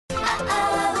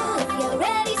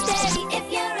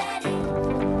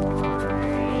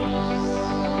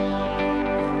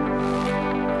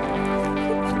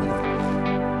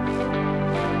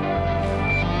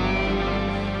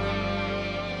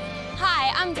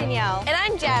Danielle. And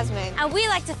I'm Jasmine. And we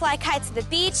like to fly kites at the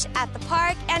beach, at the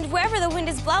park, and wherever the wind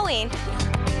is blowing.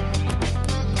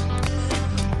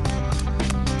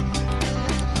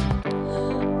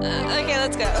 Okay,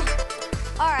 let's go.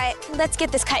 All right, let's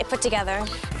get this kite put together.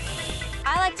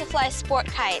 I like to fly sport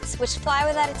kites, which fly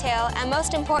without a tail, and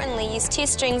most importantly, use 2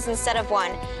 strings instead of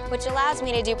 1, which allows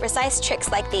me to do precise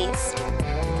tricks like these.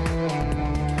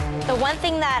 The one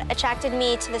thing that attracted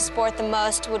me to the sport the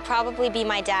most would probably be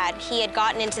my dad. He had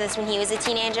gotten into this when he was a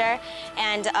teenager,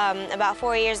 and about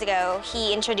 4 years ago,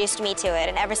 he introduced me to it,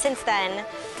 and ever since then,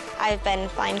 I've been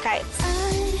flying kites.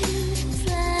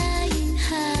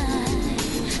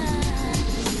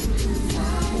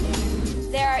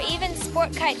 There are even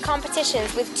sport kite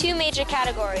competitions with 2 major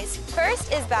categories.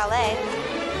 First is ballet.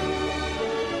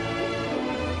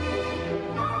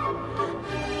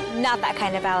 Not that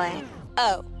kind of ballet.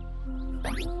 Oh.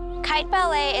 Kite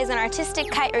ballet is an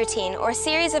artistic kite routine or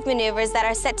series of maneuvers that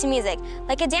are set to music,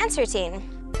 like a dance routine.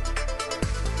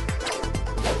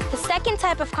 The second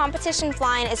type of competition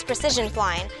flying is precision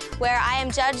flying, where I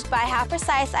am judged by how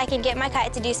precise I can get my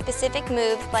kite to do specific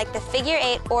moves like the figure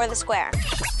 8 or the square.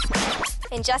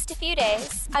 In just a few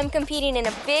days, I'm competing in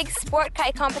a big sport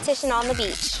kite competition on the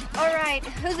beach. All right,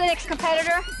 who's the next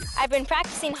competitor? I've been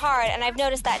practicing hard, and I've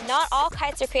noticed that not all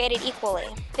kites are created equally.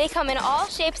 They come in all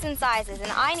shapes and sizes,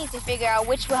 and I need to figure out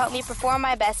which will help me perform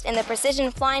my best in the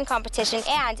precision flying competition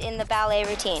and in the ballet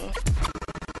routine.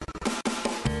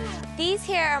 These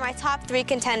here are my top 3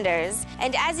 contenders,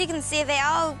 and as you can see, they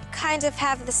all kind of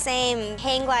have the same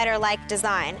hang glider-like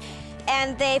design.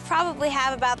 And they probably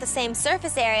have about the same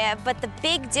surface area, but the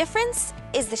big difference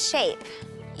is the shape.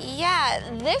 Yeah,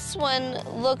 this one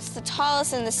looks the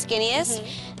tallest and the skinniest.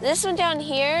 This one down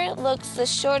here looks the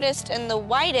shortest and the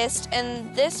widest,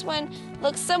 and this one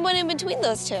looks somewhat in between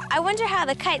those 2. I wonder how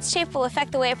the kite's shape will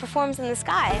affect the way it performs in the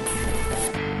sky.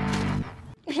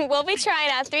 We'll be trying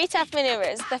out 3 tough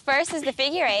maneuvers. The first is the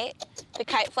figure 8. The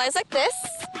kite flies like this.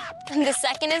 The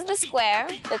second is the square.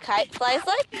 The kite flies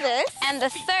like this. And the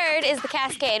third is the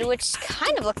cascade, which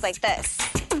kind of looks like this.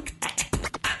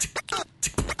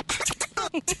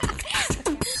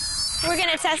 We're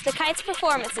gonna test the kite's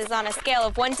performances on a scale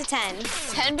of 1 to 10.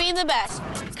 10 being the best.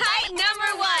 Kite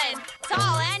number 1,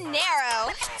 tall and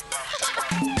narrow.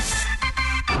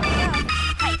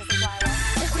 Kite doesn't fly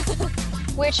well.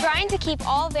 We're trying to keep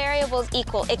all variables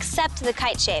equal except the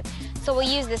kite shape. So we'll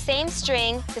use the same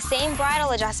string, the same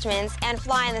bridle adjustments, and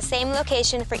fly in the same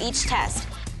location for each test.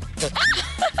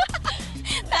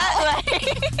 That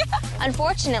way.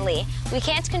 Unfortunately, we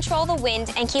can't control the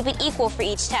wind and keep it equal for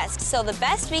each test. So the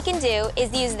best we can do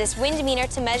is use this wind meter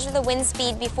to measure the wind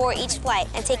speed before each flight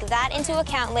and take that into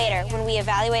account later when we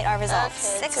evaluate our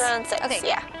results. Okay, 6? Around 6. Okay.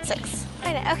 Yeah, 6.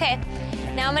 Okay.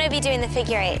 Now I'm gonna be doing the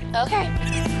figure 8. Okay.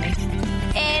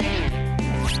 In.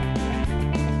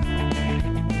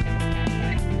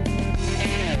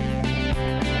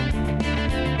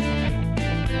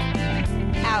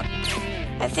 Out.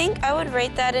 I think I would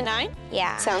rate that a 9.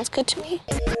 Yeah. Sounds good to me.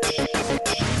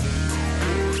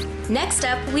 Next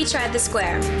up, we tried the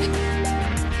square.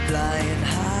 Flying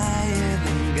higher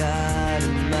than God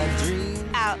in my dreams.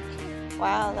 Out.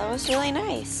 Wow, that was really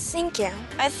nice. Thank you.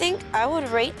 I think I would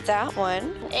rate that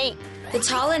one 8. The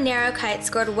tall and narrow kite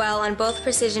scored well on both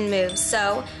precision moves,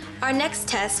 so our next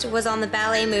test was on the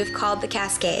ballet move called the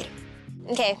cascade.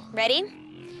 Okay, ready?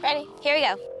 Ready. Here we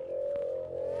go.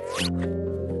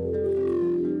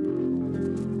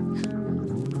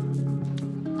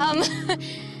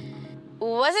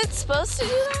 Was it supposed to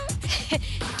do that?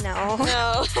 No.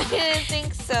 No, I didn't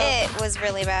think so. It was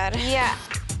really bad. Yeah.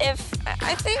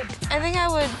 I think I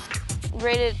would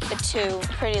rate it a 2,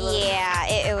 pretty low. Yeah,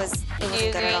 it wasn't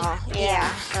good at all. Yeah.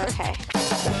 Okay.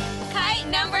 Kite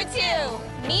number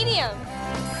 2, medium.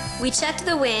 We checked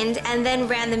the wind and then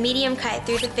ran the medium kite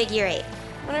through the figure 8.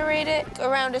 I'm gonna rate it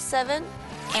around a 7.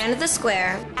 And the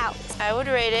square. Out. I would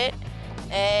rate it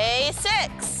a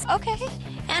 6. Okay.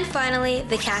 And finally,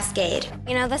 the cascade.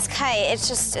 You know, this kite,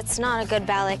 it's not a good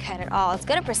ballet kite at all. It's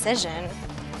good at precision.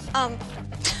 I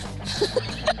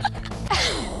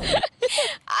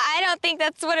don't think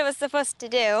that's what it was supposed to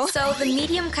do. So the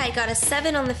medium kite got a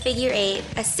 7 on the figure 8,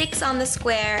 a 6 on the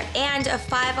square, and a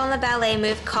 5 on the ballet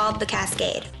move called the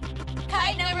cascade.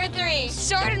 Kite number 3,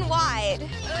 Short and wide.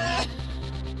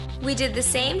 We did the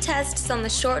same tests on the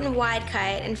short and wide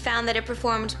kite and found that it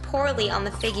performed poorly on the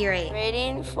figure 8.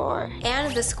 rating 4.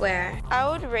 And the square. I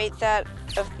would rate that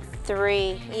a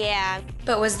 3. Yeah,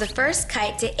 but was the first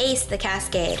kite to ace the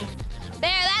cascade.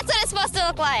 There, that's what it's supposed to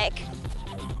look like.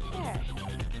 There.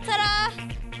 Ta-da!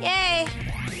 Yay!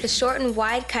 The short and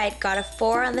wide kite got a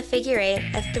 4 on the figure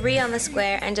 8, a 3 on the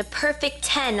square, and a perfect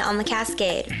 10 on the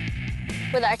cascade.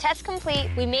 With our test complete,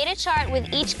 we made a chart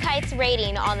with each kite's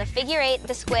rating on the figure 8,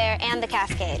 the square, and the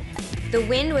cascade. The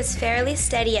wind was fairly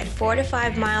steady at 4 to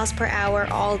 5 miles per hour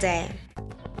all day.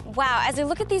 Wow, as I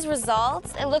look at these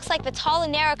results, it looks like the tall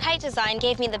and narrow kite design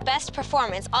gave me the best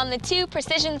performance on the 2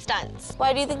 precision stunts.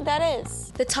 Why do you think that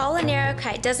is? The tall and narrow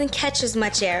kite doesn't catch as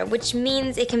much air, which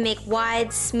means it can make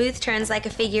wide, smooth turns like a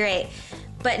figure 8,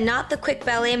 but not the quick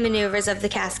ballet maneuvers of the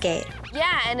cascade.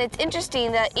 Yeah, and it's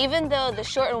interesting that even though the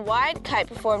short and wide kite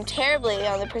performed terribly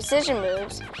on the precision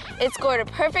moves, it scored a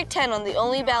perfect 10 on the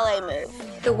only ballet move.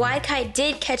 The wide kite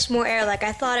did catch more air like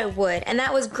I thought it would, and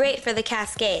that was great for the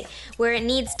cascade, where it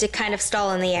needs to kind of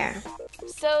stall in the air.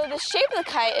 So the shape of the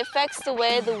kite affects the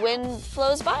way the wind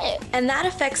flows by it. And that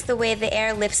affects the way the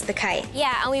air lifts the kite.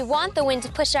 Yeah, and we want the wind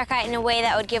to push our kite in a way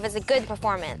that would give us a good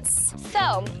performance.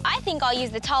 So, I think I'll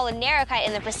use the tall and narrow kite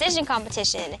in the precision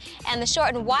competition and the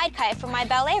short and wide kite for my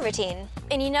ballet routine.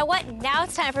 And you know what? Now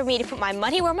it's time for me to put my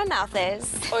money where my mouth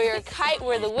is. Or your kite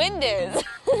where the wind is.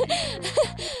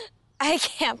 I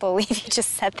can't believe you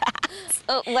just said that.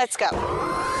 Oh, let's go.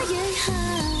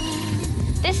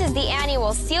 This is the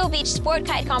annual Seal Beach Sport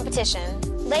Kite Competition.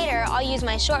 Later, I'll use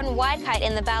my short and wide kite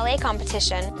in the ballet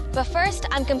competition. But first,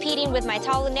 I'm competing with my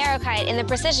tall and narrow kite in the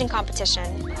precision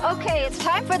competition. Okay, it's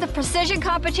time for the precision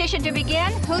competition to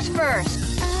begin. Who's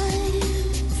first?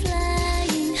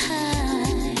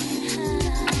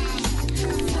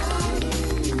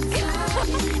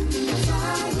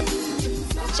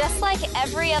 Just like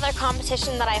every other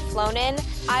competition that I've flown in,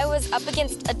 I was up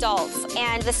against adults,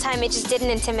 and this time it just didn't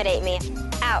intimidate me.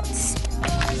 Out.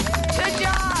 Good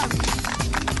job!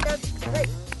 That's great.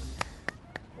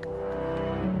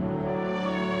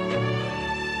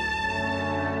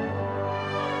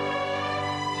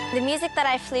 The music that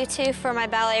I flew to for my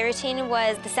ballet routine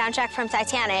was the soundtrack from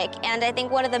Titanic, and I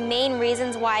think one of the main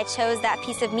reasons why I chose that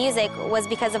piece of music was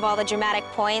because of all the dramatic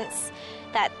points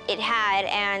that it had,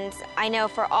 and I know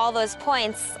for all those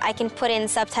points, I can put in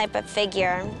some type of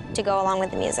figure to go along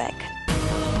with the music.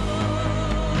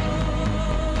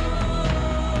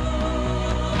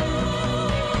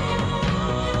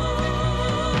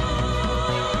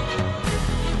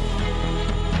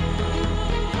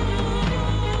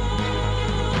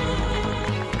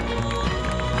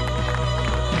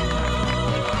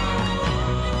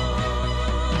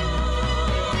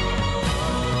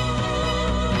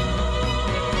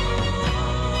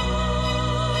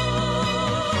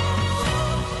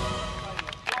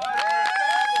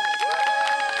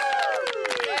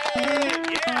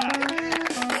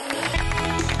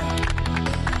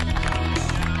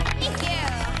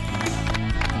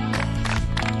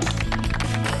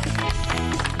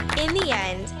 In the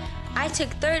end, I took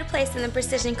 3rd place in the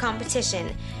precision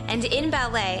competition, and in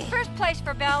ballet... First place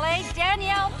for ballet,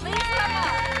 Danielle, please.